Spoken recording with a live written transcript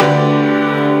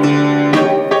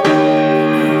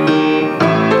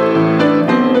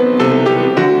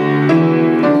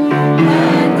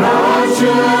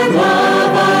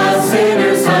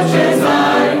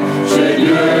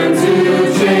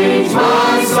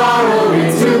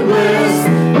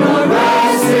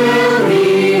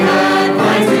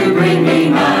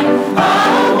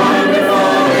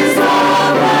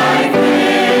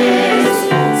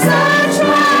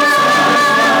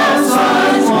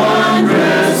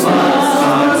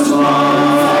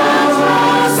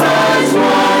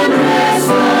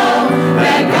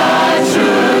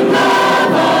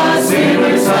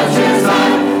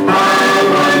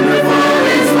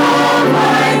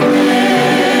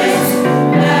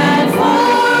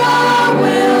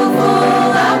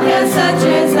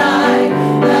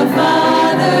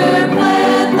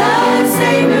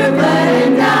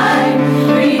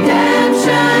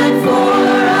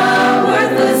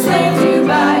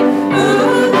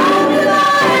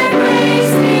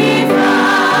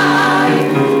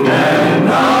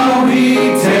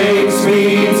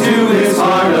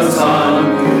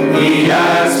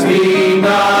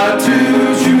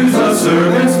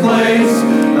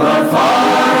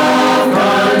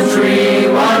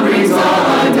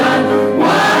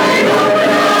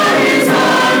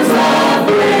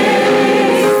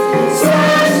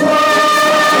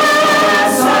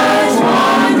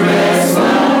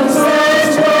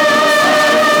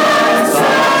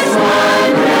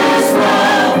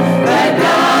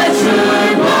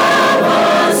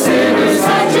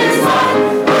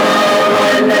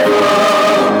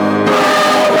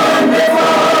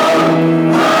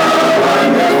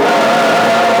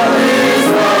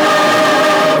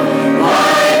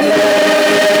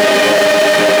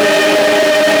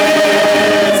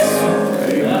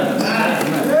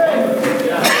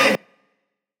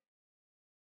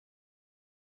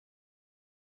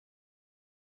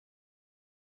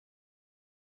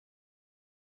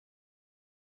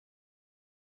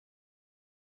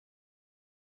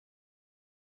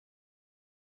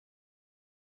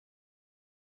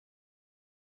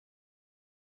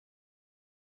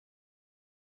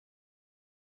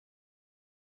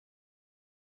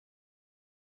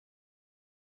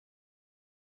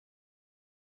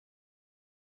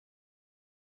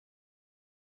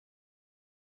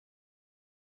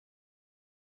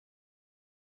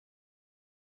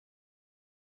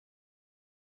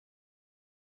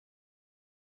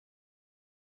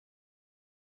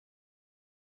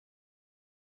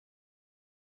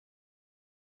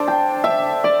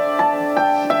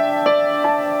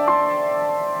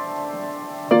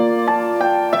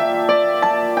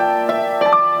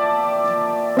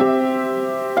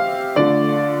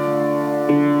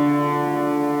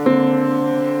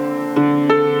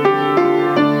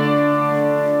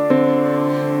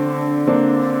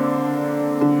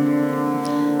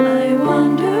I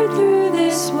wandered through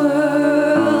this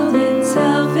world in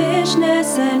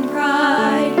selfishness and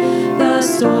pride. The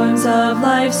storms of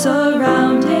life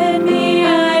surrounded me.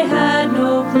 I had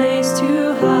no place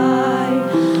to hide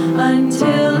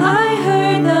until I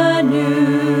heard the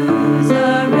news.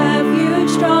 A refuge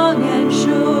strong and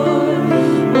sure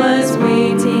was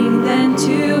waiting then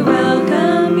to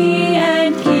welcome me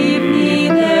and keep me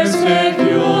there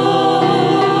secure.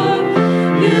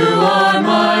 You are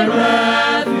my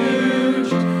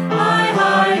refuge, I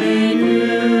hide in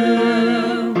you.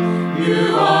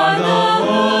 You are the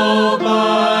hope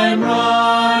I'm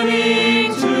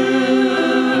running to.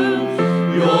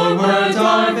 Your words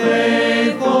are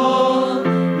faithful,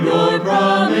 your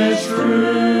promise true.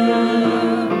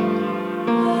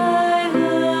 I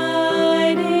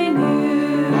hide in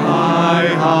you. I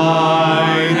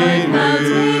hide in Clouds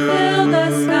may you. fill the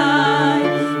sky,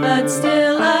 but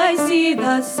still I see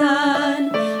the sun.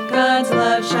 God's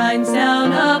love shines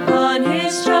down upon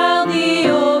his child, the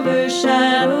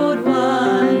overshadowed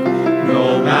one.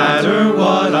 No matter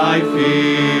what I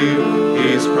feel,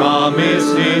 his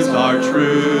promises are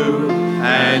true.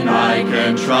 And I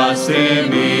can trust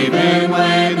him even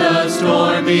when the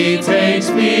storm takes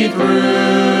me through.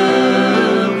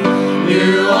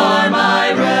 You are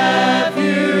my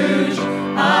refuge,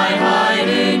 I hide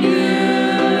in you.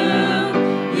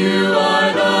 You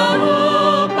are the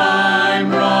hope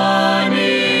I'm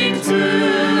running to.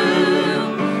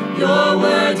 Your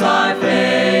words are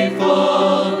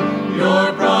faithful,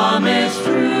 your promise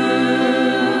true.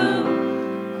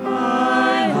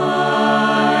 I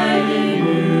hide in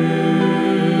you.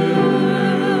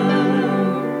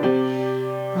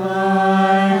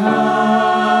 I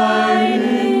hide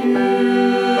in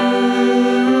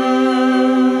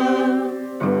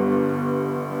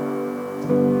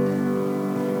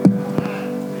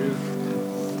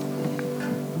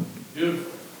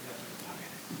Beautiful.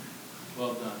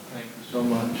 Well done. Thank you so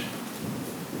much.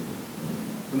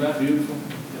 Isn't that beautiful?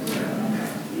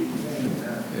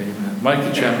 Amen.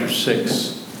 Micah chapter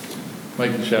 6.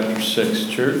 Micah chapter 6,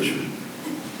 church.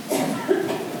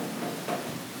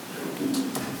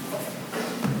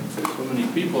 So many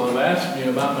people have asked me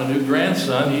about my new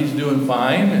grandson. He's doing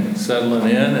fine and settling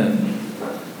in,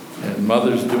 and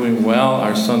mother's doing well.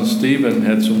 Our son Stephen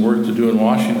had some work to do in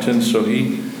Washington, so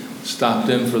he stopped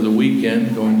in for the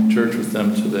weekend, going to church with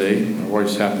them today. My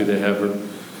wife's happy to have her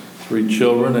 3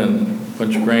 children and a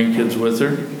bunch of grandkids with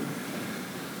her.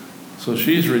 So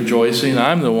she's rejoicing.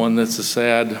 I'm the one that's a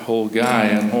sad old guy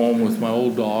at home with my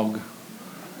old dog.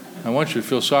 I want you to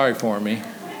feel sorry for me.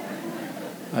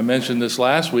 I mentioned this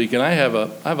last week, and I have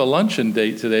a luncheon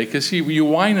date today, because you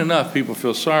whine enough, people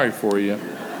feel sorry for you.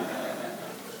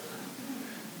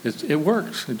 It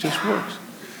works. It just works.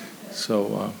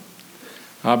 So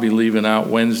I'll be leaving out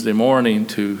Wednesday morning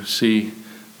to see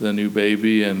the new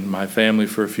baby and my family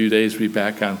for a few days. Be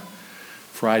back on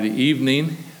Friday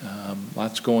evening.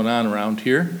 Lots going on around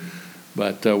here,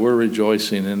 but we're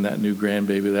rejoicing in that new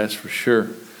grandbaby, that's for sure.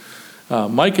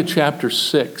 Micah chapter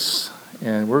 6,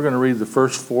 and we're going to read the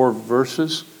first 4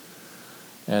 verses,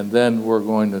 and then we're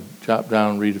going to jot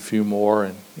down and read a few more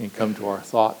and come to our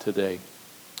thought today.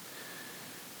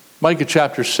 Micah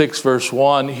chapter 6, verse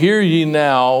 1, Hear ye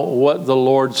now what the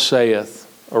Lord saith.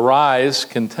 Arise,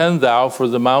 contend thou for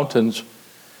the mountains,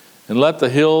 and let the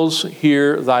hills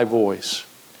hear thy voice.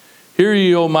 Hear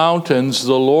ye, O mountains,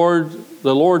 the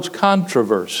Lord's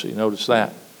controversy. Notice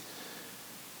that.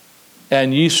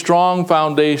 And ye strong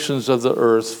foundations of the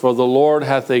earth, for the Lord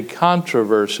hath a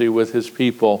controversy with his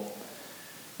people,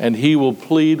 and he will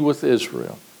plead with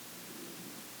Israel.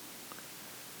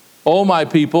 O my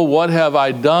people, what have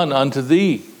I done unto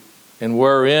thee? And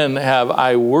wherein have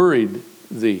I wearied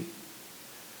thee?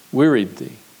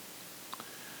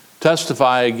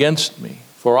 Testify against me.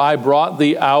 For I brought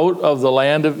thee out of the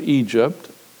land of Egypt,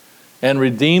 and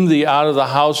redeemed thee out of the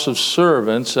house of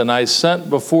servants, and I sent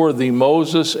before thee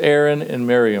Moses, Aaron, and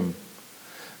Miriam.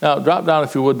 Now drop down,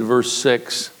 if you would, to verse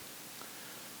 6.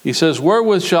 He says,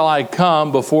 Wherewith shall I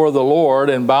come before the Lord,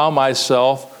 and bow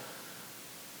myself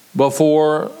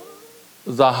before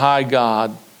the high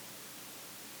God?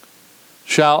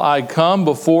 Shall I come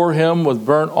before him with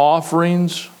burnt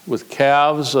offerings, with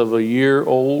calves of a year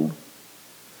old?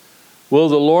 Will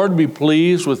the Lord be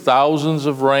pleased with thousands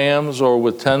of rams, or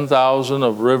with 10,000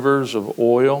 of rivers of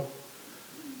oil?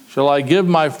 Shall I give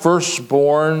my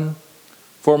firstborn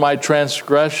for my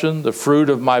transgression, the fruit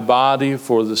of my body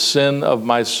for the sin of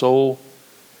my soul?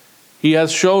 He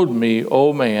hath showed me,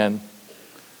 O man,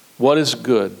 what is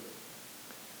good,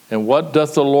 and what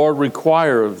doth the Lord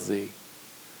require of thee,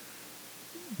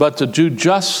 but to do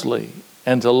justly,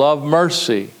 and to love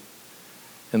mercy,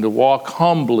 and to walk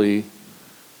humbly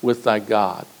with thy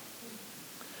God.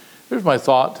 Here's my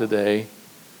thought today.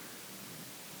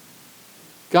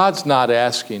 God's not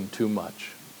asking too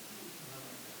much.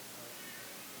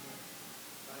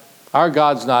 Our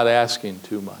God's not asking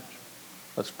too much.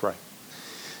 Let's pray.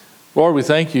 Lord, we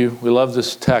thank you. We love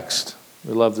this text.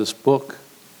 We love this book.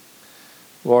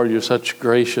 Lord, you're such a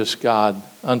gracious God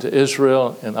unto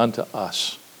Israel and unto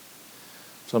us.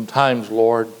 Sometimes,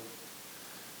 Lord,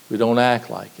 we don't act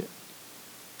like it.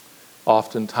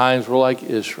 Oftentimes, we're like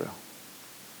Israel.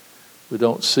 We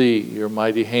don't see your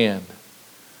mighty hand.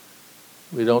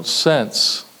 We don't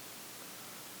sense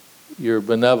your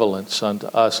benevolence unto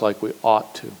us like we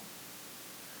ought to.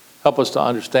 Help us to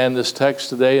understand this text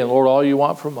today, and Lord, all you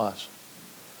want from us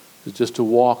is just to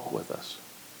walk with us.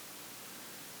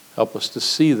 Help us to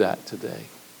see that today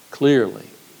clearly.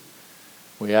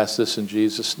 We ask this in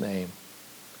Jesus' name.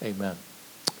 Amen.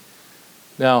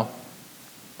 Now,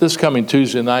 this coming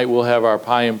Tuesday night, we'll have our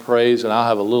Pie and Praise, and I'll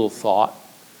have a little thought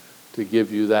to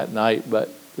give you that night, but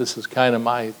this is kind of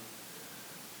my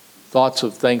thoughts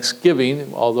of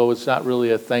Thanksgiving, although it's not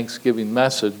really a Thanksgiving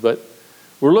message. But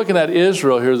we're looking at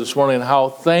Israel here this morning and how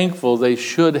thankful they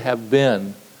should have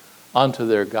been unto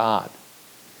their God.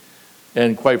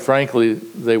 And quite frankly,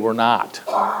 they were not.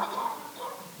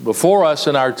 Before us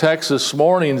in our text this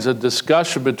morning is a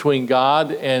discussion between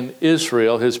God and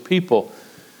Israel, his people.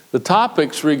 The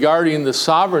topics regarding the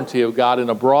sovereignty of God in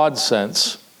a broad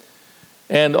sense,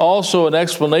 and also an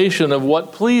explanation of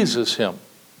what pleases him.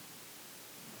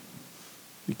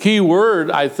 The key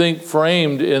word, I think,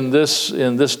 framed in this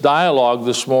dialogue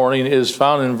this morning is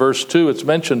found in verse 2. It's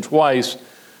mentioned twice,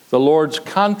 the Lord's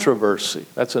controversy.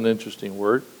 That's an interesting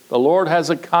word. The Lord has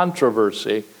a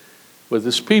controversy with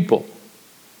his people.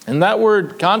 And that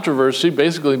word controversy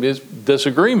basically means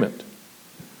disagreement.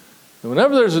 And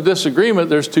whenever there's a disagreement,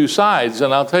 there's two sides.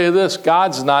 And I'll tell you this,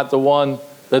 God's not the one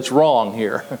that's wrong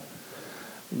here.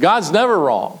 God's never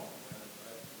wrong.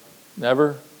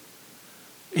 Never.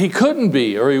 He couldn't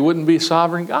be, or he wouldn't be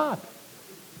sovereign God.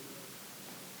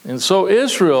 And so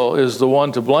Israel is the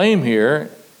one to blame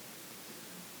here.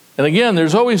 And again,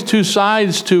 there's always two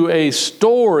sides to a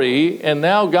story, and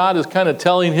now God is kind of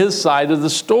telling his side of the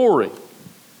story.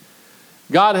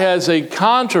 God has a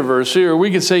controversy, or we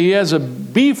could say he has a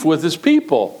beef with his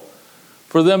people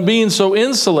for them being so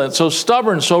insolent, so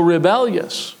stubborn, so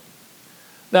rebellious.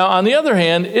 Now, on the other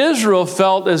hand, Israel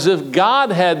felt as if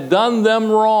God had done them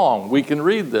wrong. We can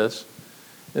read this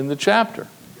in the chapter.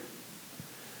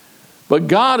 But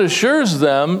God assures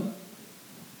them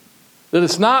that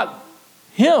it's not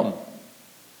him.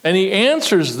 And he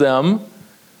answers them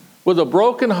with a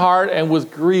broken heart and with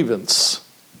grievance.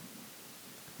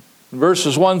 In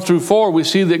verses 1 through 4, we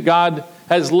see that God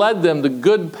has led them to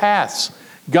good paths.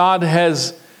 God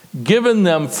has given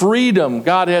them freedom.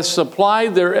 God has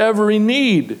supplied their every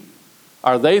need.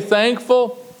 Are they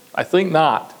thankful? I think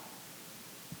not.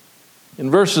 In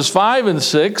verses 5 and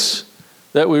 6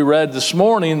 that we read this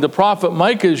morning, the prophet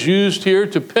Micah is used here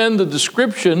to pen the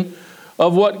description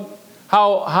of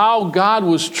how God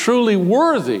was truly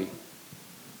worthy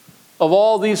of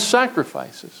all these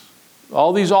sacrifices,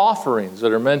 all these offerings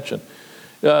that are mentioned.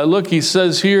 Look, he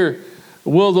says here,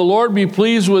 will the Lord be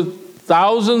pleased with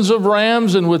thousands of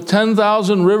rams and with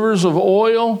 10,000 rivers of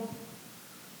oil?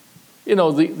 You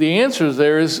know, the answer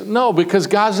there is no, because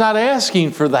God's not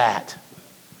asking for that.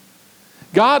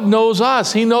 God knows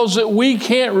us. He knows that we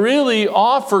can't really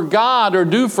offer God or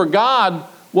do for God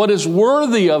what is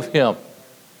worthy of him,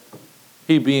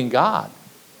 he being God.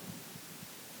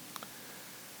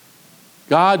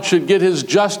 God should get his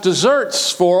just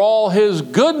deserts for all his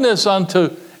goodness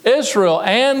unto Israel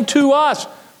and to us.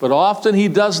 But often he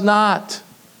does not.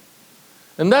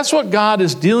 And that's what God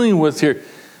is dealing with here.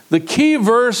 The key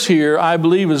verse here, I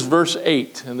believe, is verse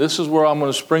 8. And this is where I'm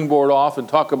going to springboard off and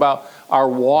talk about our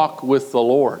walk with the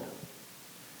Lord.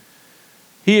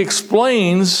 He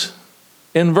explains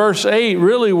in verse 8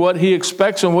 really what he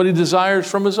expects and what he desires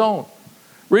from his own.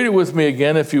 Read it with me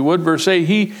again, if you would. Verse 8,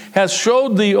 he has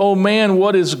showed thee, O man,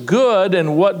 what is good,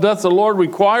 and what doth the Lord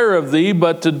require of thee,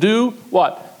 but to do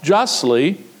what?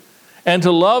 Justly, and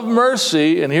to love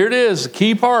mercy, and here it is, the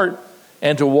key part,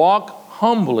 and to walk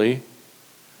humbly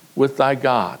with thy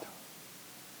God.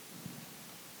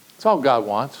 That's all God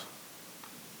wants.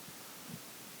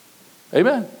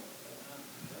 Amen.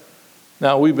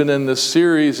 Now, we've been in this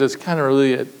series that's kind of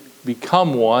really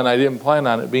become one. I didn't plan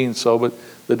on it being so, but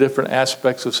the different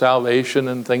aspects of salvation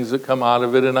and things that come out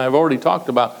of it. And I've already talked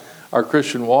about our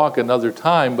Christian walk another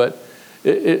time, but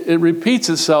it repeats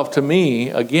itself to me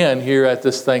again here at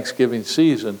this Thanksgiving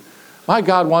season. My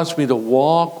God wants me to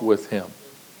walk with him.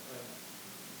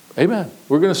 Amen.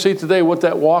 We're going to see today what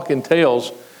that walk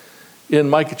entails in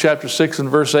Micah chapter 6 and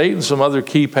verse 8 and some other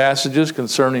key passages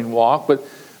concerning walk. But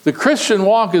the Christian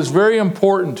walk is very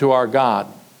important to our God.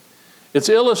 It's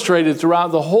illustrated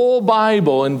throughout the whole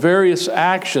Bible in various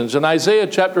actions. In Isaiah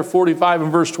chapter 45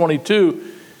 and verse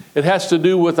 22, it has to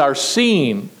do with our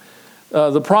seeing.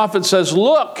 The prophet says,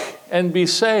 look and be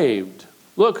saved.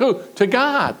 Look who? To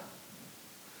God.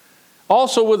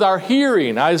 Also with our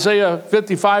hearing, Isaiah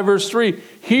 55 verse 3,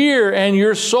 hear and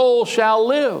your soul shall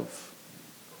live.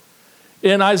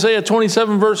 In Isaiah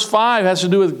 27 verse 5 has to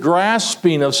do with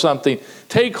grasping of something.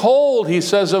 Take hold, he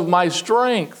says, of my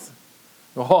strength.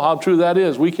 Oh, how true that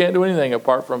is. We can't do anything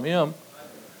apart from him.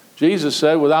 Jesus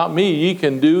said, without me ye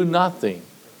can do nothing.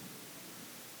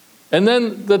 And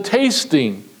then the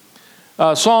tasting.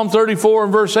 Psalm 34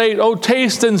 and verse 8, oh,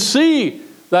 taste and see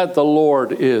that the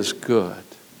Lord is good.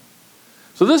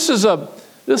 So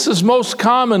this is most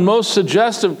common, most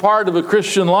suggestive part of a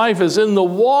Christian life is in the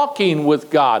walking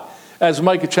with God, as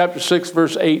Micah chapter 6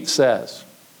 verse 8 says.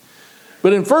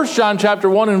 But in 1 John chapter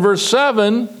 1 and verse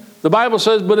 7, the Bible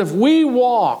says, but if we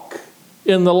walk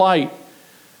in the light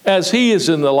as he is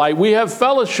in the light, we have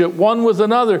fellowship one with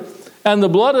another, and the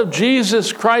blood of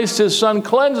Jesus Christ his Son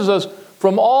cleanses us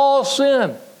from all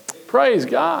sin. Praise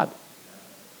God.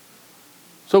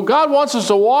 So God wants us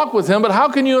to walk with him, but how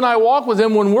can you and I walk with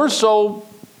him when we're so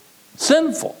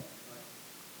sinful?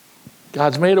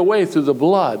 God's made a way through the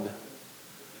blood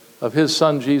of his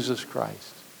Son, Jesus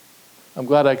Christ. I'm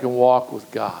glad I can walk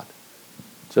with God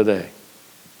today.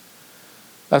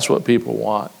 That's what people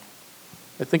want.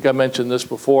 I think I mentioned this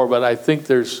before, but I think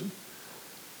there's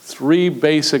 3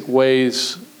 basic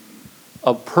ways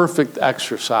of perfect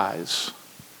exercise.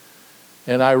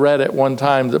 And I read at one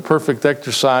time that perfect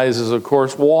exercise is, of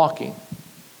course, walking.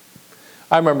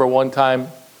 I remember one time,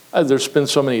 there's been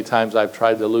so many times I've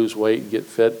tried to lose weight and get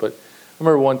fit, but I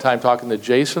remember one time talking to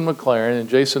Jason McLaren, and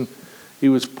Jason, he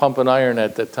was pumping iron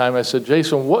at that time. I said,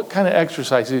 Jason, what kind of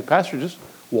exercise? He said, Pastor, just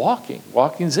walking.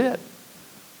 Walking's it.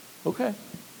 Okay.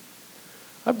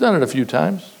 I've done it a few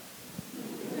times.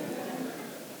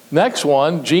 Next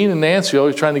one, Gene and Nancy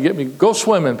always trying to get me, go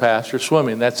swimming, Pastor,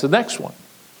 swimming. That's the next one.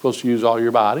 Supposed to use all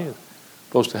your body. It's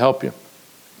supposed to help you.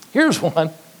 Here's one.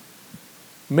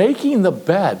 Making the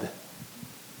bed.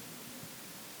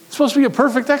 It's supposed to be a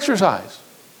perfect exercise.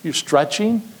 You're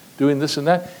stretching, doing this and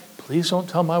that. Please don't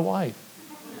tell my wife.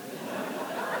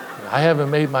 I haven't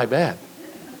made my bed.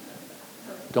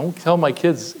 Don't tell my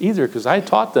kids either, because I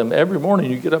taught them every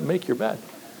morning you get up and make your bed.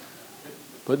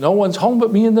 But no one's home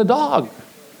but me and the dog.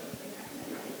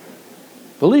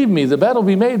 Believe me, the bed will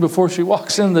be made before she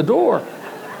walks in the door.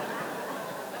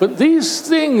 But these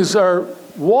things are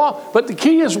but the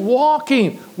key is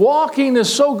walking. Walking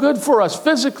is so good for us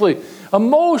physically,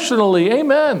 emotionally.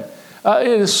 Amen.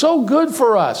 It is so good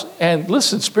for us. And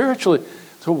listen, spiritually,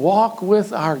 to walk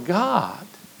with our God.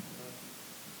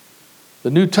 The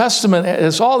New Testament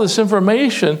has all this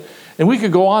information, and we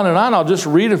could go on and on. I'll just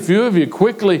read a few of you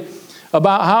quickly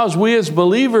about how we as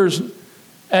believers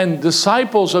and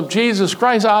disciples of Jesus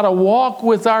Christ ought to walk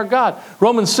with our God.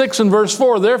 Romans 6 and verse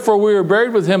 4, therefore we are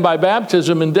buried with him by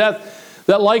baptism in death,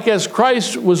 that like as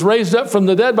Christ was raised up from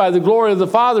the dead by the glory of the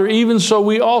Father, even so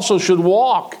we also should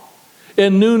walk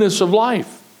in newness of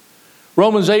life.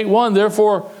 Romans 8:1,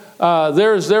 therefore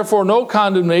there is therefore no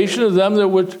condemnation of them that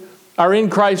which are in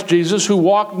Christ Jesus, who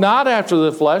walk not after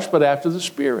the flesh, but after the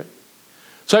Spirit.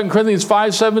 2 Corinthians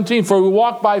 5:17, for we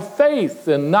walk by faith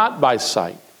and not by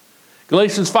sight.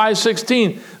 Galatians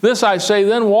 5:16, this I say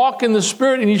then, walk in the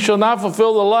Spirit, and ye shall not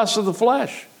fulfill the lusts of the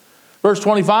flesh. Verse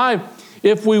 25,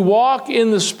 if we walk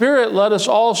in the Spirit, let us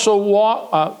also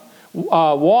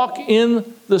walk in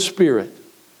the Spirit.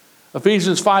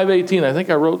 Ephesians 5:18, I think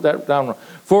I wrote that down wrong.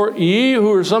 For ye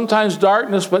who are sometimes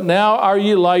darkness, but now are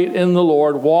ye light in the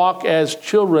Lord, walk as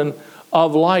children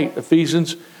of light.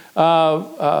 Ephesians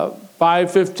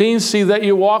 5:15, see that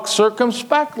you walk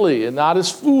circumspectly and not as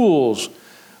fools,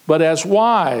 but as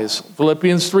wise.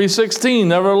 Philippians 3:16,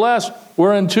 nevertheless,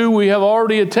 whereunto we have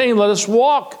already attained, let us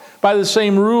walk by the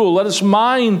same rule. Let us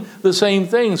mind the same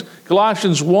things.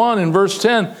 Colossians 1 and verse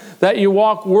 10, that you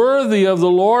walk worthy of the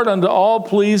Lord unto all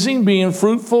pleasing, being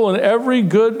fruitful in every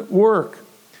good work.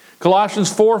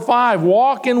 Colossians 4:5,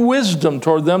 walk in wisdom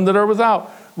toward them that are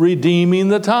without, redeeming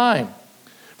the time.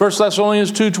 1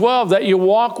 Thessalonians 2:12, that you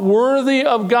walk worthy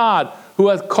of God, who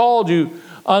hath called you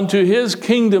unto his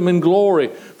kingdom and glory.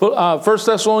 1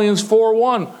 Thessalonians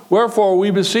 4:1, wherefore we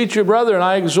beseech you, brethren,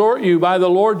 I exhort you by the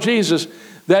Lord Jesus,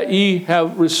 that ye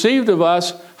have received of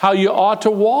us how you ought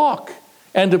to walk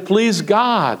and to please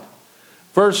God.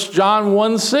 1 John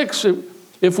 1:6,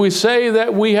 If we say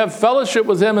that we have fellowship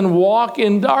with him and walk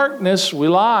in darkness, we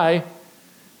lie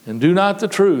and do not the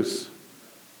truth.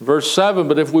 Verse 7,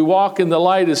 but if we walk in the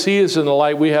light as he is in the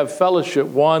light, we have fellowship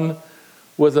one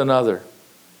with another.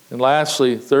 And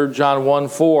lastly, 3 John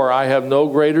 1:4, I have no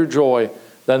greater joy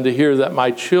than to hear that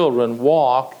my children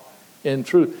walk in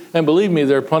truth. And believe me,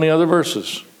 there are plenty of other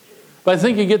verses. But I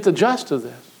think you get the gist of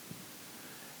this.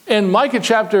 In Micah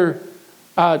chapter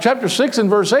 6 and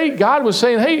verse 8, God was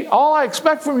saying, hey, all I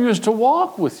expect from you is to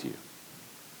walk with you.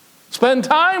 Spend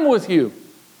time with you.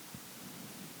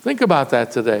 Think about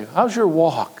that today. How's your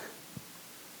walk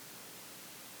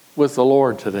with the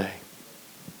Lord today?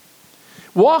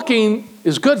 Walking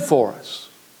is good for us.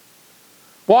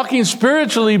 Walking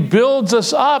spiritually builds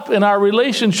us up in our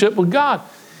relationship with God.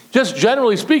 Just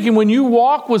generally speaking, when you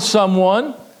walk with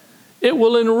someone, it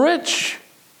will enrich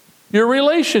your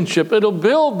relationship. It'll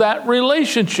build that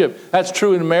relationship. That's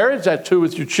true in marriage. That's true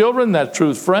with your children. That's true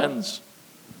with friends.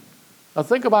 Now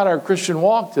think about our Christian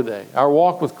walk today, our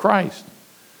walk with Christ.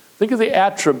 Think of the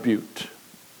attribute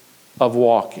of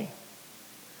walking.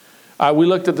 We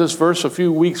looked at this verse a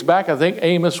few weeks back. I think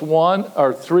Amos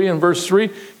 3 and verse 3.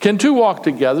 Can two walk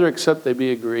together except they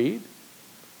be agreed?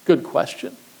 Good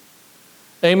question.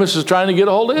 Amos is trying to get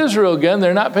a hold of Israel again.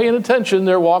 They're not paying attention.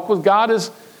 Their walk with God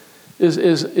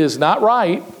is not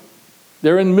right.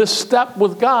 They're in misstep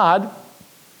with God.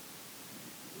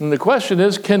 And the question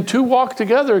is, can two walk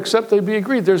together except they be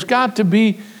agreed? There's got to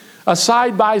be a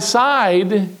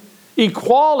side-by-side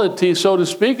equality, so to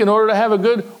speak, in order to have a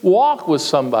good walk with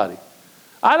somebody.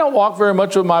 I don't walk very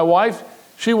much with my wife.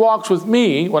 She walks with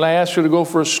me when I ask her to go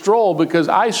for a stroll because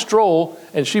I stroll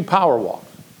and she power walks.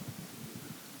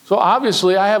 So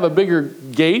obviously I have a bigger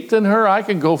gait than her. I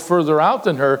can go further out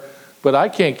than her, but I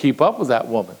can't keep up with that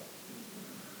woman.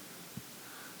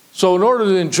 So in order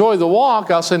to enjoy the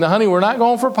walk, I'll say, now honey, we're not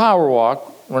going for a power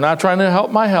walk. We're not trying to help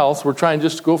my health. We're trying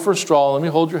just to go for a stroll. Let me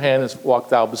hold your hand and walk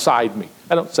thou beside me.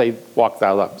 I don't say walk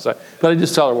thou beside, but I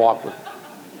just tell her walk with me.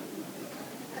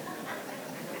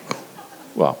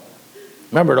 Well,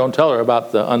 remember, don't tell her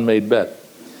about the unmade bed.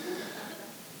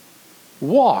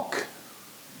 Walk.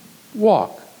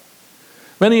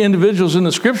 Many individuals in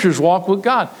the scriptures walk with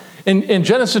God. In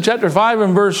Genesis chapter 5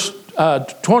 and verse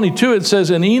 22, it says,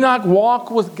 and Enoch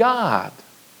walked with God.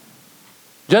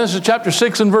 Genesis chapter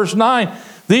 6 and verse 9,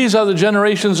 these are the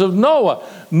generations of Noah.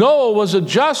 Noah was a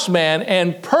just man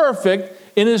and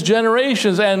perfect in his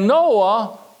generations, and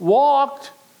Noah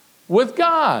walked with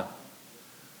God.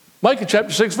 Micah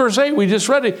chapter 6 verse 8, we just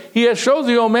read it. He has showed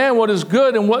thee, O man, what is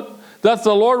good, and what doth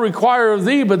the Lord require of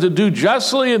thee, but to do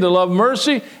justly and to love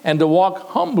mercy and to walk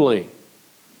humbly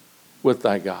with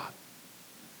thy God.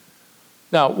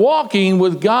 Now, walking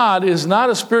with God is not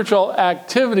a spiritual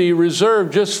activity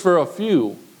reserved just for a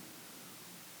few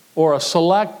or a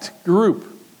select group.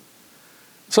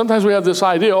 Sometimes we have this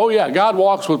idea, oh yeah, God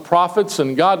walks with prophets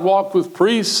and God walks with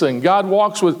priests and God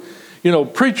walks with,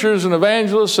 preachers and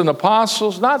evangelists and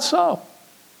apostles. Not so.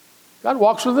 God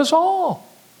walks with us all,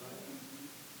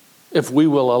 if we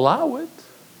will allow it.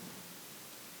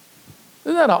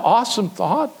 Isn't that an awesome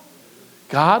thought?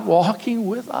 God walking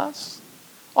with us.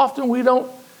 Often we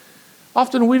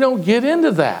don't get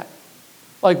into that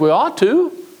like we ought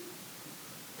to.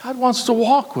 God wants to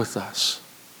walk with us.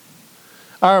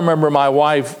 I remember my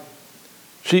wife,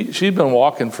 she'd been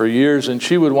walking for years, and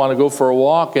she would want to go for a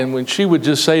walk, and when she would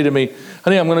just say to me,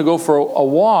 honey, I'm going to go for a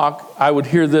walk, I would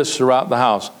hear this throughout the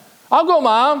house. I'll go,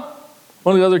 Mom.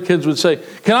 One of the other kids would say,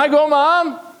 can I go,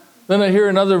 Mom? Then I hear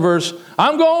another verse,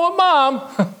 I'm going with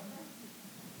Mom.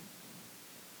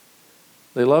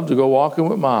 They love to go walking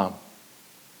with Mom.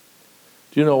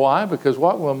 Do you know why? Because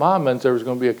walking with Mom meant there was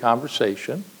going to be a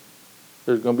conversation.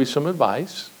 There's going to be some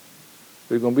advice.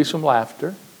 There's going to be some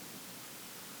laughter.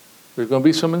 There's going to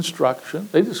be some instruction.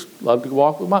 They just love to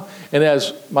walk with Mom. And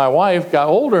as my wife got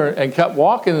older and kept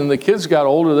walking and the kids got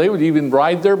older, they would even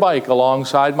ride their bike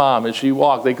alongside Mom as she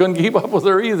walked. They couldn't keep up with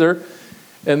her either.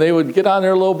 And they would get on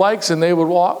their little bikes and they would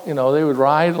walk, they would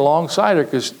ride alongside her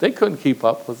because they couldn't keep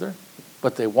up with her.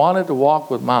 But they wanted to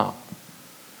walk with Mom.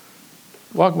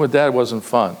 Walking with Dad wasn't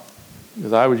fun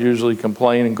because I would usually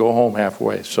complain and go home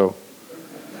halfway.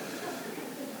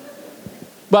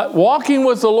 But walking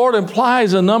with the Lord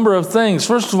implies a number of things.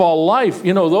 First of all, life.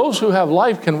 Those who have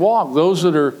life can walk. Those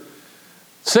that are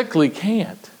sickly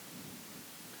can't.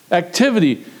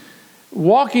 Activity.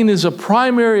 Walking is a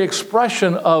primary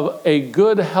expression of a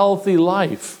good, healthy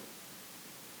life.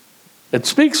 It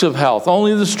speaks of health.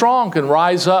 Only the strong can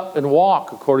rise up and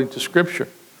walk, according to Scripture.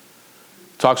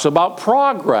 It talks about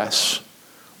progress.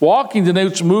 Walking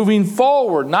denotes moving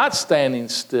forward, not standing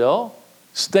still.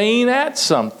 staying at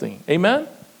something. Amen?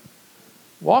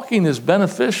 Walking is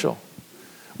beneficial.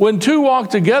 When two walk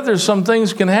together, some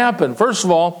things can happen. First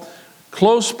of all,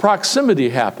 close proximity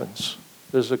happens.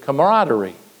 There's a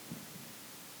camaraderie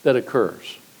that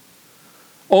occurs.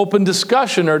 Open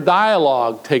discussion or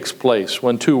dialogue takes place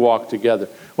when two walk together.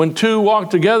 When two walk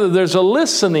together, there's a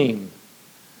listening.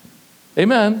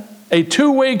 Amen. A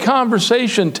two-way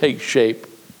conversation takes shape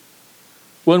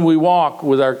when we walk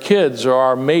with our kids or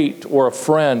our mate or a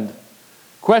friend.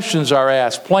 Questions are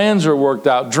asked, plans are worked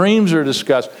out, dreams are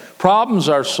discussed, problems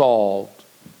are solved.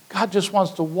 God just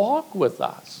wants to walk with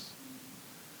us.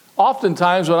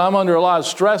 Oftentimes when I'm under a lot of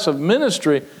stress of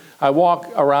ministry, I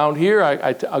walk around here,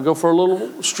 I'll go for a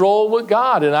little stroll with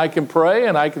God, and I can pray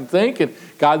and I can think, and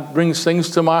God brings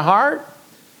things to my heart,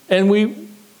 and we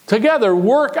together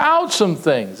work out some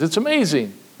things. It's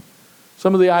amazing.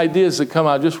 Some of the ideas that come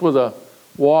out just with a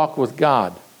walk with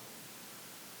God.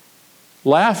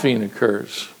 Laughing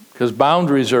occurs because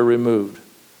boundaries are removed.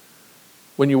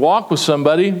 When you walk with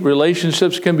somebody,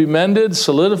 relationships can be mended,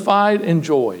 solidified,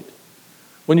 enjoyed.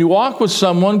 When you walk with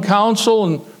someone, counsel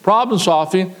and problem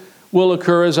solving will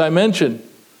occur, as I mentioned.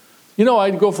 You know,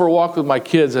 I'd go for a walk with my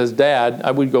kids as dad.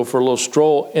 I would go for a little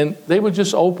stroll, and they would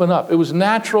just open up. It was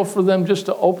natural for them just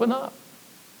to open up.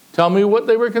 Tell me what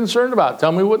they were concerned about.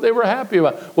 Tell me what they were happy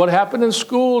about. What happened in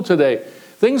school today.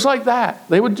 Things like that.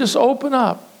 They would just open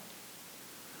up.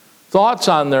 Thoughts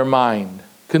on their mind,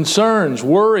 concerns,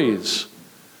 worries.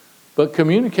 But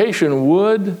communication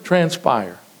would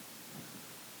transpire.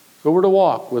 So we're to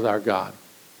walk with our God.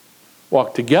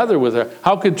 Walk together with her.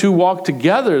 How could two walk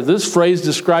together? This phrase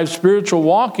describes spiritual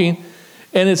walking,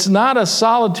 and it's not a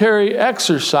solitary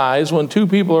exercise when two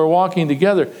people are walking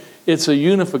together. It's a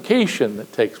unification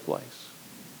that takes place.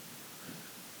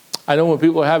 I know when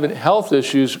people are having health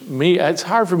issues, it's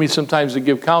hard for me sometimes to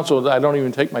give counsel that I don't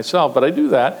even take myself, but I do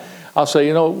that. I'll say,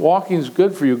 you know, walking is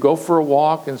good for you. Go for a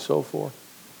walk and so forth.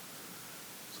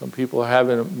 Some people are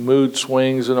having mood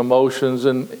swings and emotions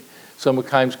and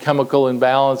sometimes chemical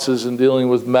imbalances and dealing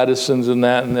with medicines and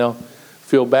that, and they'll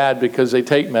feel bad because they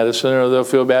take medicine, or they'll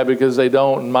feel bad because they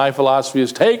don't. And my philosophy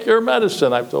is take your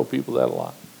medicine. I've told people that a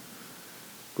lot.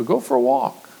 But go for a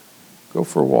walk. Go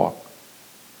for a walk.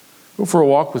 Go for a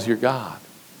walk with your God.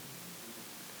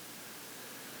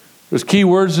 There's key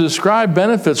words to describe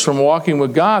benefits from walking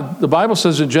with God. The Bible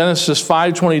says in Genesis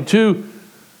 5:22,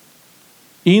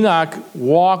 Enoch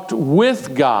walked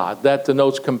with God. That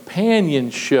denotes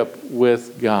companionship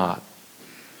with God.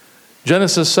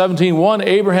 Genesis 17:1,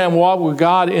 Abraham walked with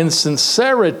God in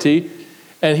sincerity.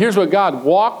 And here's what God,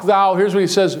 walk thou, here's what he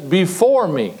says, before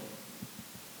me.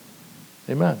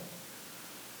 Amen.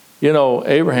 You know,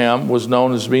 Abraham was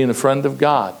known as being a friend of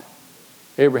God.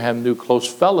 Abraham knew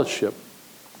close fellowship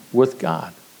with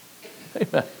God.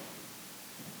 Amen.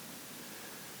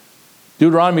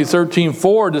 Deuteronomy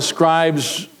 13:4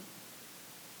 describes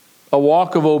a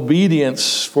walk of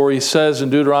obedience, for he says in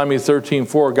Deuteronomy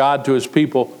 13:4, God to his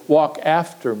people, walk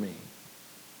after me.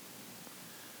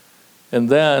 And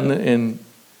then in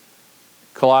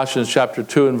Colossians chapter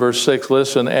 2 and verse 6,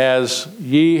 listen, as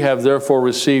ye have therefore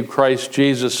received Christ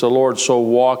Jesus the Lord, so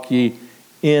walk ye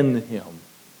in him.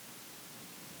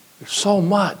 There's so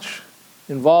much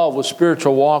involved with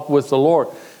spiritual walk with the Lord.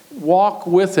 Walk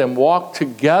with him. Walk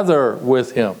together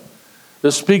with him.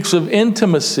 This speaks of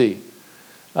intimacy.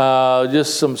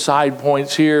 Just some side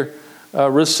points here.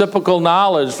 Reciprocal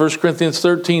knowledge, 1 Corinthians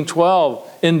 13:12.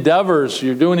 Endeavors,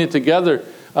 you're doing it together.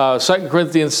 2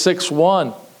 Corinthians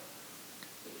 6:1.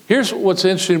 Here's what's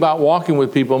interesting about walking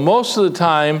with people. Most of the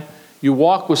time, you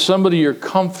walk with somebody you're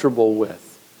comfortable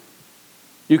with.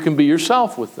 You can be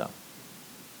yourself with them.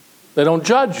 They don't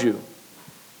judge you.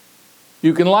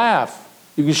 You can laugh.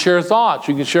 You can share thoughts.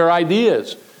 You can share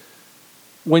ideas.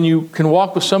 When you can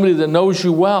walk with somebody that knows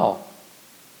you well,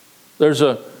 there's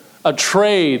a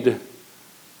trade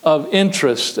of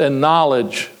interest and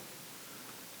knowledge,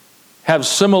 have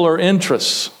similar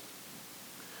interests.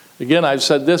 Again, I've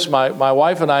said this, my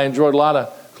wife and I enjoyed a lot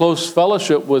of close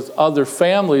fellowship with other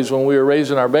families when we were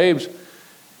raising our babes,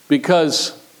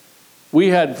 because we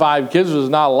had 5 kids. It was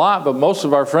not a lot, but most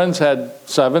of our friends had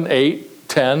 7, 8,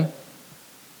 10.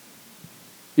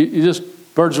 You just,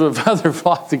 birds of a feather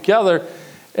flock together,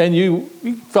 and you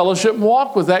fellowship and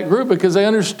walk with that group because they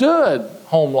understood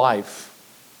home life.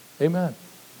 Amen.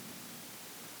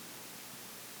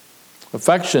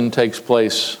 Affection takes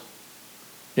place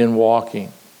in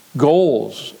walking.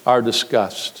 Goals are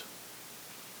discussed.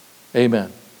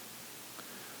 Amen.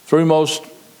 3 most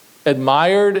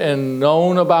admired and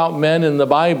known about men in the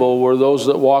Bible were those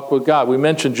that walk with God. We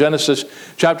mentioned Genesis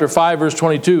chapter 5, verse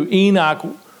 22. Enoch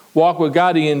walked with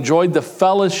God, he enjoyed the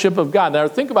fellowship of God. Now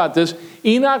think about this.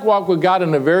 Enoch walked with God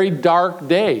in a very dark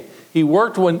day. He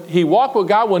walked with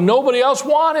God when nobody else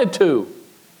wanted to.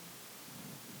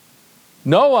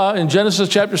 Noah, in Genesis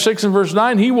chapter 6 and verse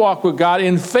 9, he walked with God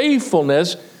in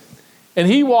faithfulness, and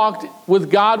he walked with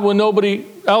God when nobody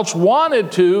else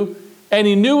wanted to, and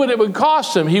he knew what it would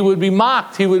cost him. He would be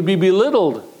mocked. He would be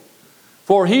belittled.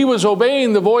 For he was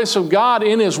obeying the voice of God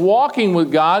in his walking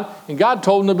with God, and God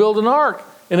told him to build an ark.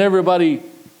 And everybody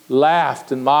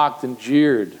laughed and mocked and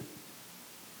jeered.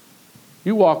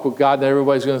 You walk with God, and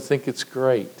everybody's going to think it's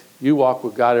great. You walk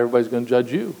with God, everybody's going to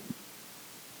judge you.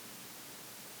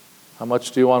 How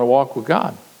much do you want to walk with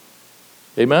God?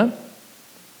 Amen?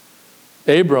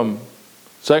 Abram,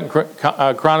 2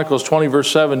 Chronicles 20,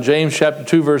 verse 7, James chapter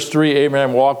 2, verse 3,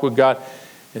 Abraham walked with God,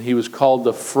 and he was called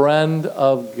the friend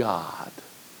of God.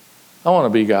 I want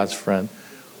to be God's friend.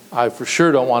 I for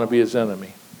sure don't want to be his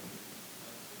enemy.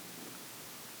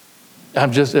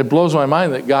 It blows my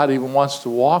mind that God even wants to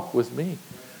walk with me.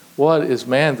 What is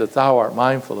man that thou art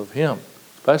mindful of him?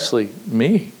 Especially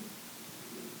me.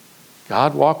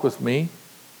 God walk with me.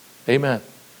 Amen.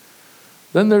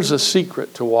 Then there's a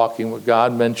secret to walking with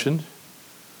God mentioned.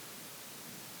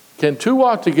 Can two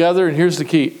walk together? And here's the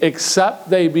key. Except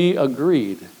they be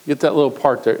agreed. Get that little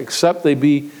part there. Except they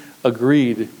be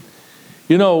agreed.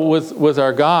 You know, with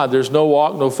our God, there's no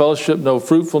walk, no fellowship, no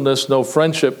fruitfulness, no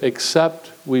friendship, except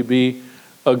we be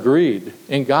agreed.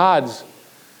 In God's,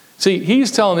 see,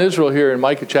 he's telling Israel here in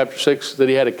Micah chapter 6 that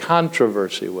he had a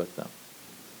controversy with them.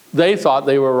 They thought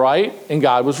they were right and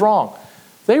God was wrong.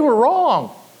 They were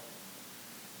wrong.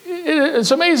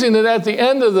 It's amazing that at the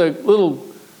end of the little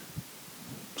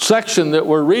section that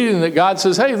we're reading that God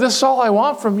says, hey, this is all I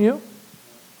want from you.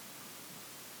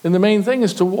 And the main thing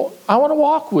is I want to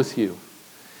walk with you.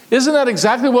 Isn't that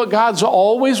exactly what God's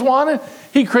always wanted?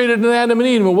 He created an Adam and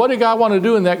Eve. And what did God want to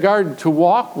do in that garden? To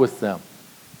walk with them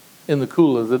in the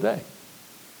cool of the day.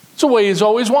 It's the way he's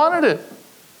always wanted it.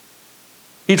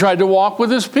 He tried to walk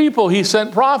with his people. He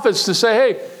sent prophets to say,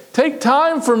 hey, take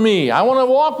time for me. I want to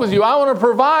walk with you. I want to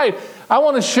provide. I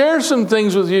want to share some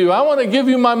things with you. I want to give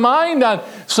you my mind on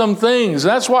some things.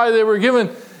 That's why they were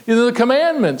given the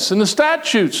commandments and the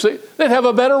statutes. They'd have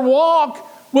a better walk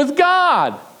with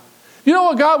God. You know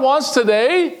what God wants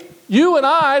today? You and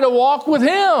I to walk with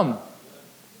him.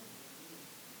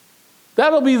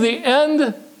 That'll be the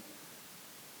end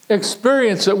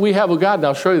experience that we have with God. And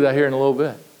I'll show you that here in a little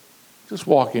bit. Just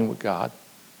walking with God.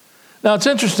 Now it's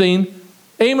interesting.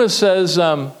 Amos says,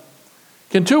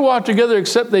 can two walk together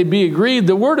except they be agreed?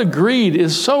 The word agreed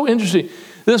is so interesting.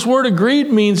 This word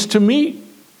agreed means to meet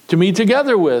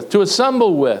together with, to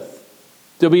assemble with,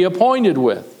 to be appointed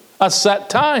with, a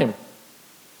set time.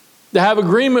 To have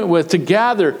agreement with, to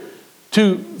gather,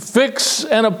 to fix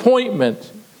an appointment.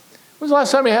 When was the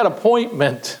last time you had an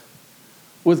appointment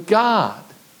with God?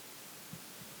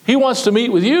 He wants to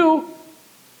meet with you.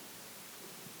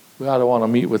 We ought to want to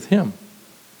meet with him.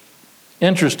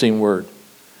 Interesting word.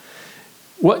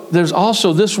 There's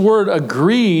also this word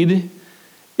agreed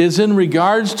is in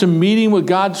regards to meeting with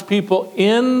God's people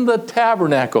in the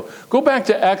tabernacle. Go back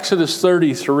to Exodus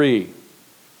 33.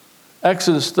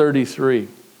 Exodus 33.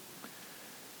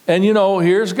 And you know,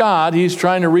 here's God. He's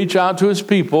trying to reach out to his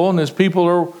people, and his people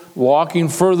are walking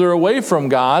further away from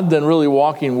God than really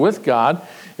walking with God.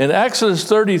 In Exodus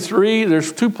 33,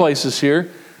 there's two places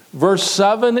here. Verse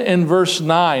 7 and verse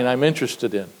 9 I'm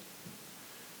interested in.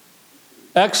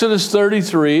 Exodus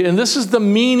 33, and this is the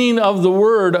meaning of the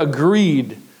word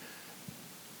agreed.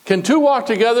 Can two walk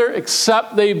together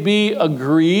except they be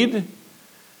agreed?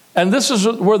 And this is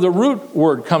where the root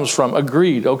word comes from,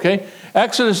 agreed, okay?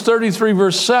 Exodus 33,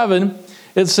 verse 7,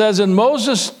 it says, and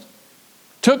Moses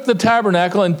took the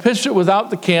tabernacle and pitched it without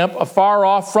the camp, afar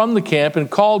off from the camp, and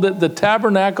called it the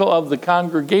tabernacle of the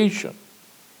congregation.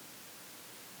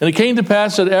 And it came to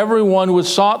pass that everyone which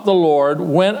sought the Lord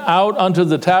went out unto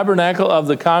the tabernacle of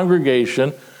the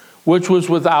congregation, which was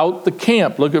without the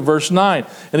camp. Look at verse 9.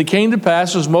 And it came to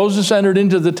pass as Moses entered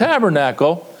into the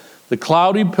tabernacle, the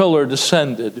cloudy pillar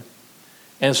descended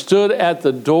and stood at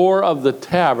the door of the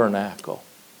tabernacle.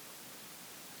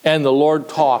 And the Lord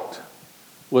talked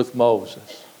with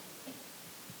Moses.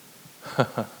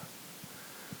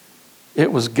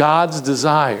 It was God's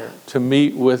desire to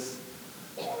meet with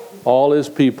all his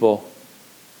people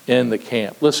in the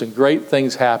camp. Listen, great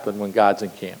things happen when God's in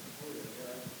camp.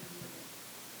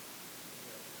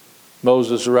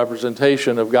 Moses is a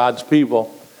representation of God's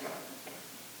people.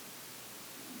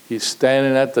 He's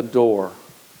standing at the door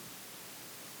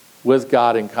with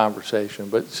God in conversation.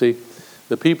 But see,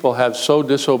 the people have so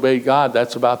disobeyed God,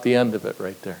 that's about the end of it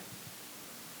right there.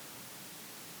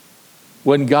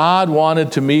 When God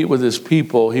wanted to meet with his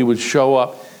people, he would show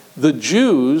up. The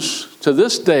Jews, to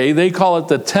this day, they call it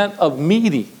the tent of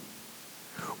meeting.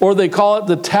 Or they call it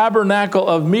the tabernacle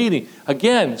of meeting.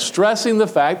 Again, stressing the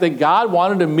fact that God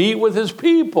wanted to meet with his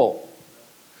people.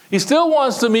 He still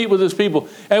wants to meet with his people.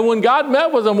 And when God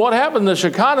met with them, what happened? The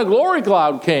Shekinah glory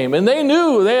cloud came, and they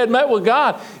knew they had met with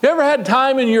God. You ever had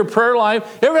time in your prayer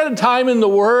life? You ever had a time in the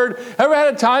Word? Ever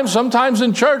had a time sometimes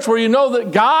in church where you know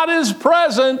that God is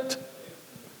present?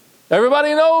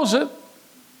 Everybody knows it.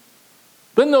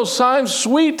 Been those times,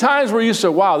 sweet times where you say,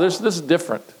 wow, this is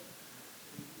different.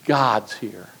 God's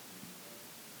here.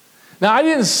 Now, I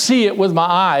didn't see it with my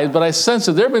eyes, but I sensed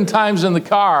it. There have been times in the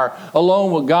car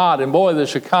alone with God, and boy, the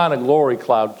Shekinah glory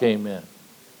cloud came in.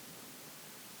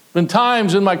 Been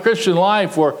times in my Christian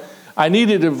life where I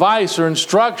needed advice or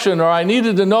instruction, or I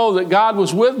needed to know that God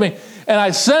was with me, and I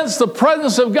sensed the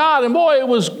presence of God, and boy, it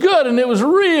was good and it was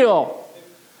real.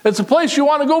 It's a place you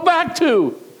want to go back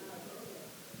to.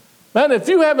 Man, if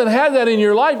you haven't had that in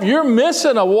your life, you're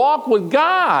missing a walk with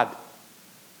God.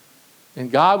 And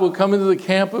God would come into the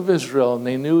camp of Israel, and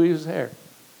they knew he was there.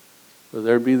 So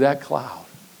there'd be that cloud.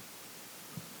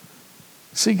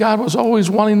 See, God was always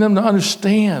wanting them to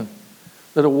understand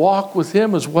that a walk with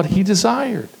him is what he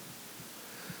desired.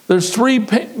 There's three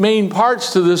main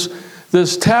parts to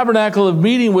this tabernacle of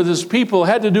meeting with his people. It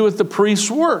had to do with the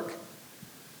priest's work.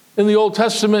 In the Old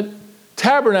Testament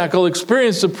tabernacle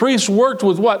experience, the priests worked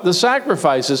with what? The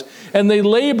sacrifices. And they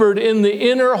labored in the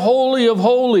inner holy of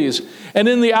holies and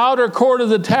in the outer court of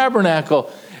the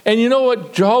tabernacle. And you know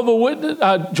what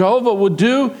Jehovah would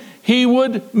do? He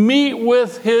would meet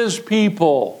with his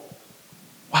people.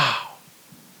 Wow.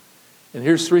 And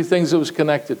here's three things it was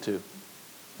connected to.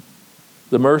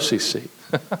 The mercy seat.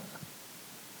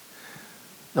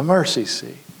 The mercy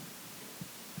seat.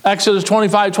 Exodus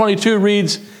 25:22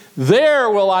 reads, there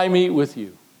will I meet with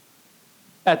you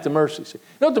at the mercy seat.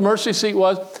 You know what the mercy seat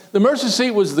was? The mercy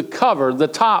seat was the cover, the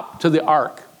top to the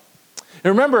ark.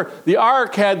 And remember, the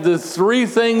ark had the three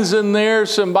things in there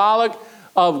symbolic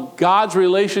of God's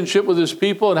relationship with his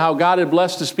people and how God had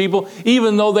blessed his people,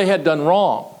 even though they had done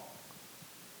wrong.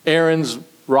 Aaron's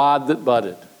rod that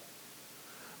budded.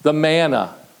 The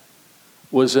manna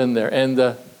was in there, and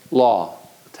the law,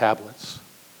 the tablets.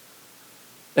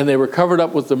 And they were covered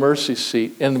up with the mercy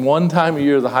seat. And one time a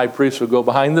year, the high priest would go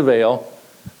behind the veil,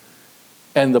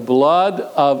 and the blood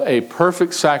of a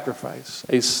perfect sacrifice,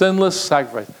 a sinless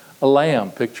sacrifice, a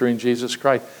lamb picturing Jesus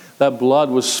Christ, that blood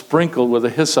was sprinkled with a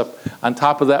hyssop on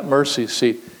top of that mercy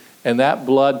seat. And that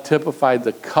blood typified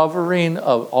the covering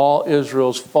of all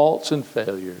Israel's faults and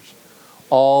failures,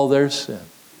 all their sin.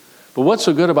 But what's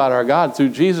so good about our God? Through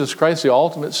Jesus Christ, the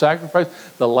ultimate sacrifice,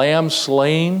 the lamb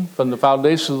slain from the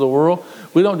foundation of the world,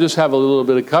 we don't just have a little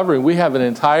bit of covering. We have an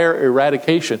entire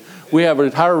eradication. We have an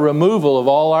entire removal of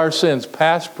all our sins,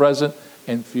 past, present,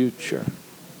 and future.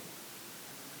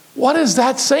 What is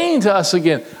that saying to us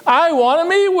again? I want to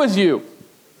meet with you.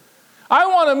 I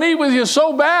want to meet with you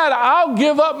so bad, I'll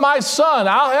give up my son.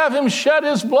 I'll have him shed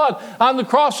his blood on the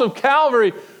cross of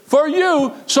Calvary for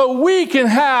you so we can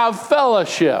have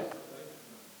fellowship.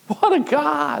 What a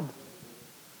God.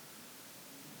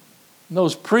 And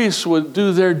those priests would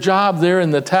do their job there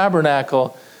in the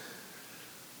tabernacle.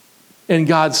 And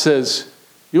God says,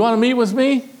 you want to meet with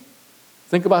me?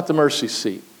 Think about the mercy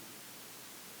seat.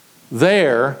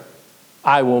 There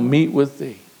I will meet with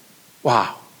thee.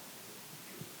 Wow.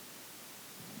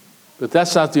 But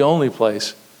that's not the only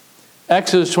place.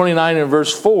 Exodus 29 and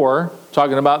verse 4,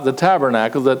 talking about the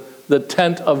tabernacle, the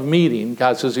tent of meeting.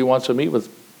 God says he wants to meet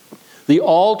with the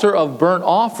altar of burnt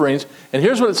offerings. And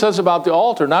here's what it says about the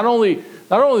altar. Not only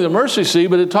the mercy seat,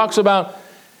 but it talks about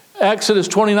Exodus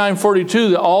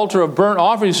 29:42, the altar of burnt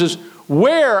offerings. It says,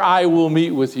 where I will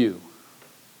meet with you.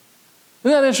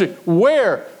 Isn't that interesting?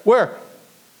 Where?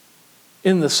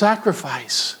 In the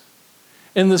sacrifice.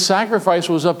 And the sacrifice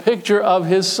was a picture of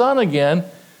his son again,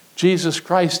 Jesus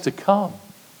Christ, to come.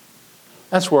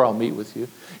 That's where I'll meet with you.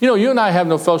 You know, you and I have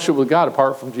no fellowship with God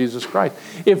apart from Jesus Christ.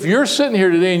 If you're sitting here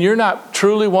today and you're not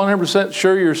truly 100%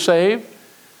 sure you're saved,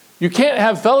 you can't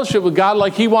have fellowship with God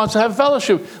like he wants to have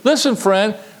fellowship. Listen,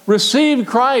 friend, receive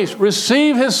Christ.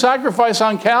 Receive his sacrifice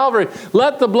on Calvary.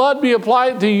 Let the blood be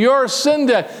applied to your sin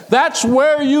debt. That's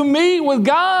where you meet with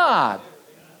God.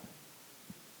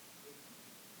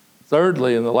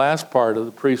 Thirdly, in the last part of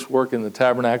the priest's work in the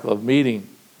tabernacle of meeting,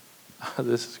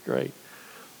 this is great,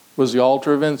 was the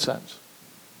altar of incense.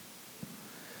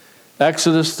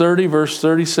 Exodus 30, verse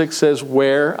 36 says,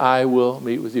 where I will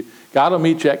meet with you. God will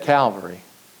meet you at Calvary.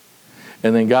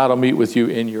 And then God will meet with you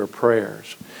in your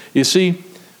prayers. You see,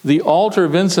 the altar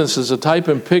of incense is a type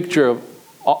and picture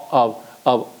of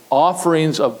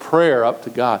offerings of prayer up to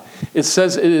God. It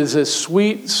says it is a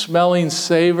sweet-smelling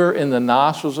savor in the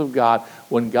nostrils of God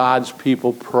when God's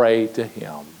people pray to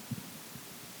Him.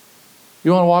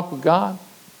 You want to walk with God?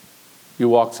 You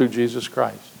walk through Jesus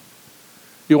Christ.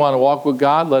 You want to walk with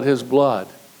God? Let His blood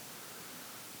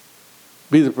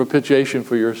be the propitiation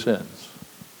for your sins.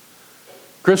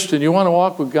 Christian, you want to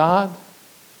walk with God?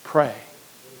 Pray.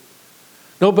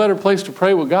 No better place to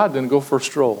pray with God than to go for a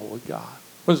stroll with God.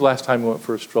 When's the last time you went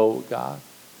for a stroll with God?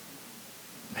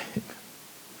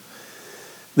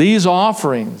 These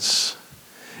offerings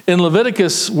in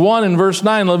Leviticus 1 and verse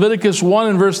 9, Leviticus 1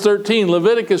 and verse 13,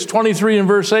 Leviticus 23 and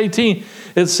verse 18,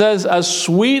 it says, a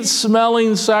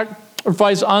sweet-smelling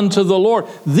sacrifice unto the Lord.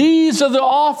 These are the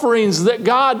offerings that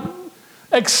God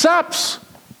accepts.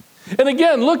 And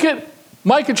again, look at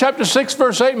Micah chapter 6,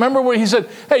 verse 8. Remember where he said,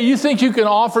 hey, you think you can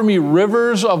offer me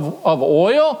rivers of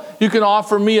oil? You can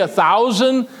offer me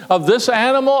 1,000 of this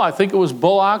animal? I think it was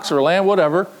bullocks or lamb,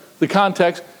 whatever, the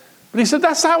context. But he said,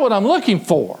 that's not what I'm looking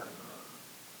for.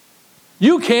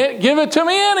 You can't give it to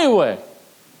me anyway.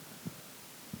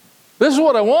 This is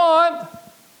what I want.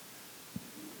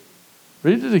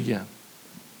 Read it again.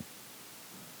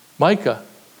 Micah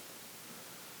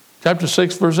chapter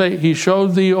 6, verse 8. He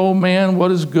showed thee, O man, what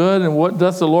is good, and what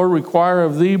doth the Lord require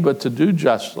of thee, but to do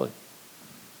justly,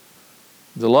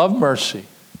 to love mercy,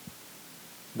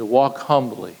 to walk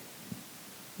humbly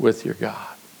with your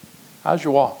God. How's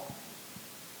your walk?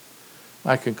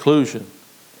 My conclusion.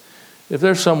 If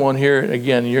there's someone here,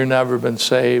 again, you've never been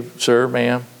saved, sir,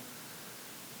 ma'am,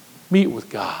 meet with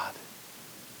God.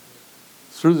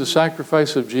 Through the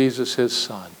sacrifice of Jesus, His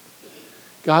Son.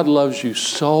 God loves you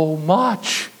so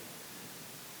much.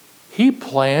 He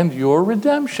planned your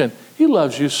redemption. He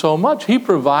loves you so much. He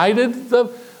provided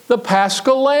the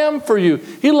Paschal Lamb for you.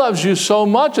 He loves you so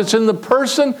much. It's in the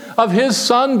person of His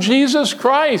Son, Jesus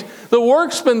Christ. The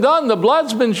work's been done. The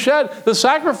blood's been shed. The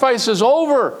sacrifice is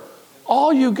over.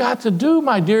 All you got to do,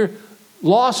 my dear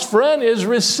lost friend, is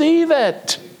receive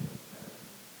it.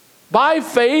 By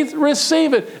faith,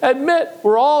 receive it. Admit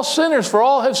we're all sinners, for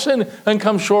all have sinned and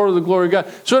come short of the glory of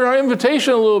God. So in our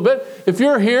invitation a little bit, if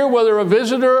you're here, whether a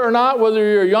visitor or not, whether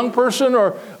you're a young person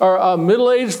or a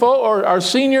middle-aged folk or a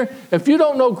senior, if you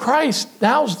don't know Christ,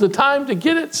 now's the time to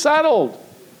get it settled.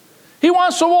 He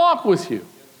wants to walk with you.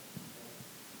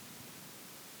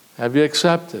 Have you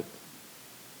accepted?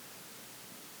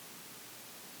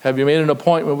 Have you made an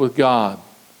appointment with God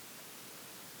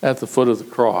at the foot of the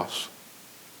cross?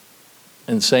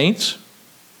 And saints,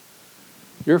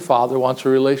 your Father wants a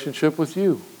relationship with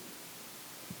you.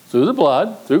 Through the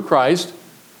blood, through Christ,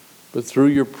 but through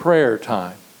your prayer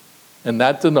time. And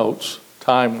that denotes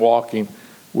time walking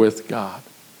with God.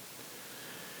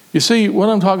 You see, what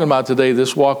I'm talking about today,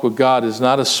 this walk with God, is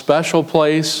not a special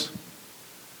place.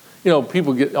 You know,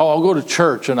 people get, oh, I'll go to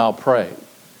church and I'll pray.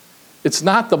 It's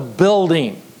not the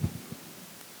building.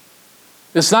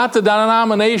 It's not the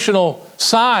denominational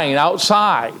sign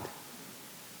outside.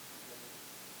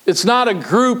 It's not a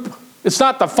group. It's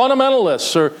not the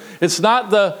fundamentalists, or it's not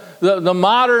the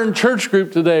modern church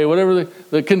group today, whatever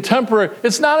the contemporary.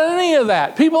 It's not any of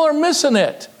that. People are missing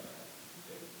it.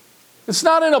 It's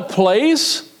not in a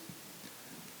place.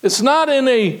 It's not in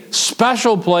a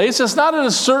special place. It's not at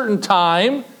a certain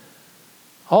time.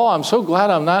 Oh, I'm so glad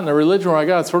I'm not in a religion where I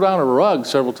got to throw down a rug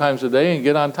several times a day and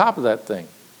get on top of that thing.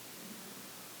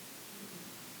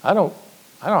 I don't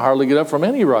hardly get up from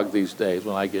any rug these days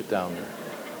when I get down there.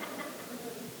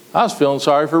 I was feeling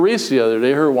sorry for Reese the other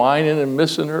day, her whining and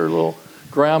missing her little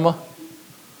grandma.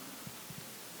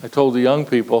 I told the young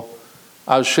people,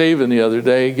 I was shaving the other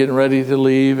day, getting ready to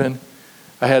leave, and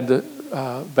I had the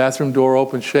bathroom door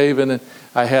open, shaving, and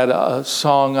I had a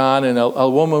song on, and a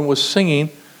woman was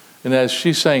singing, and as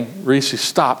she sang, Reese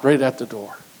stopped right at the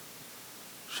door.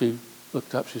 She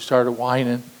looked up, she started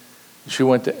whining. She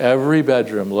went to every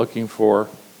bedroom looking for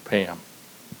Pam.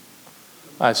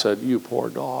 I said, you poor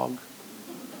dog.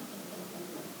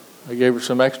 I gave her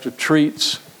some extra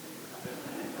treats.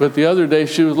 But the other day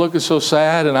she was looking so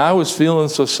sad and I was feeling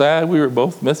so sad. We were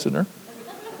both missing her.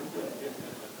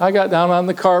 I got down on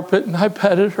the carpet and I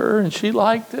petted her and she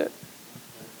liked it.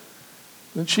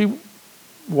 Then she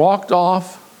walked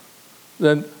off.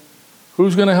 Then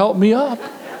who's going to help me up?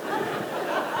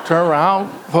 Turn around,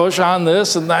 push on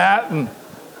this and that. And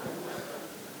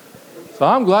so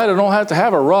I'm glad I don't have to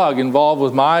have a rug involved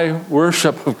with my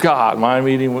worship of God, my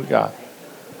meeting with God.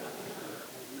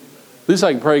 At least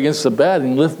I can pray against the bed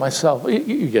and lift myself.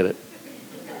 You get it.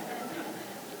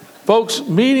 Folks,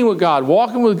 meeting with God,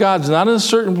 walking with God is not in a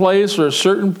certain place or a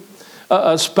certain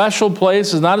a special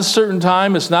place. It's not a certain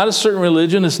time. It's not a certain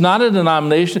religion. It's not a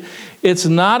denomination. It's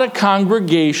not a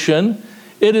congregation.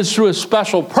 It is through a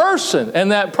special person,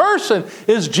 and that person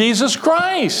is Jesus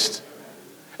Christ.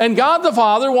 And God the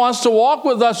Father wants to walk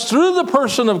with us through the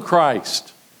person of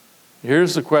Christ.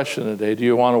 Here's the question today. Do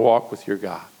you want to walk with your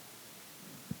God?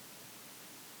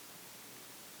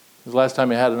 When's the last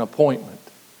time you had an appointment?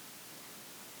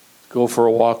 Go for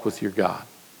a walk with your God.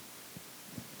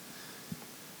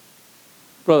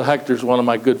 Brother Hector's one of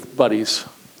my good buddies.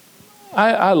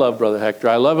 I love Brother Hector.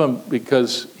 I love him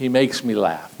because he makes me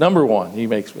laugh. Number one, he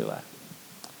makes me laugh.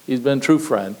 He's been a true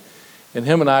friend. And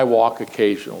him and I walk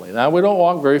occasionally. Now, we don't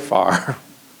walk very far,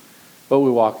 but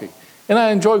we walk. And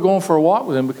I enjoy going for a walk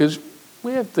with him because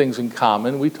we have things in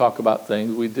common. We talk about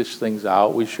things. We dish things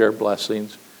out. We share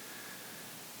blessings.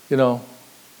 You know,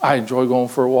 I enjoy going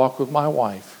for a walk with my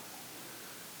wife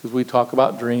because we talk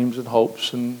about dreams and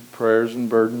hopes and prayers and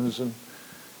burdens. And,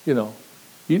 you know,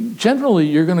 generally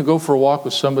you're going to go for a walk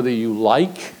with somebody you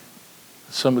like,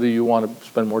 somebody you want to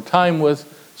spend more time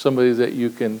with, somebody that you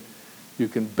can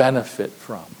benefit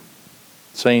from.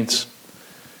 Saints,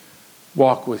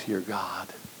 walk with your God.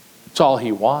 That's all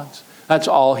he wants. That's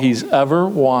all he's ever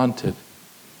wanted.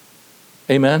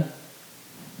 Amen?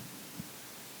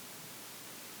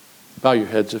 Bow your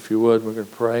heads if you would. We're going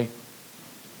to pray.